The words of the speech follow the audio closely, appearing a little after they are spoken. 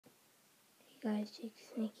guys, Jake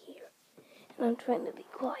Snake here, and I'm trying to be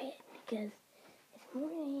quiet because it's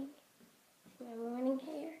morning. It's my morning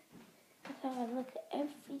hair. That's how I look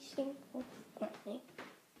every single morning.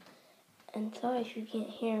 And sorry if you can't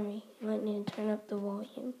hear me. You might need to turn up the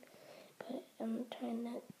volume, but I'm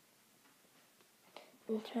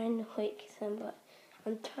trying to wake somebody.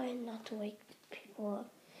 I'm trying not to wake people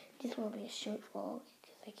up. This will be a short vlog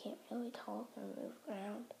because I can't really talk or move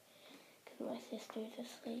around because my sister's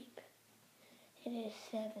asleep. It is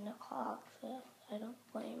 7 o'clock, so I don't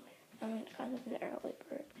blame her. I'm kind of an early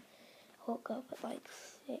bird. I woke up at like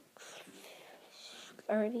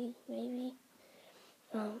 6:30 maybe.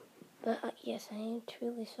 But yes, I am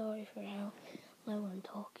truly sorry for how low I'm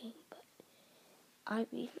talking, but I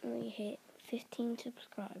recently hit 15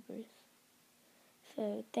 subscribers.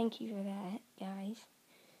 So thank you for that, guys.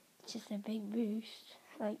 It's just a big boost.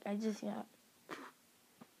 Like, I just got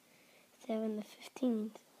 7 to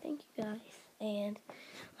 15. Thank you, guys. And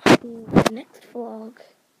I'll see you in the next vlog.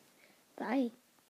 Bye.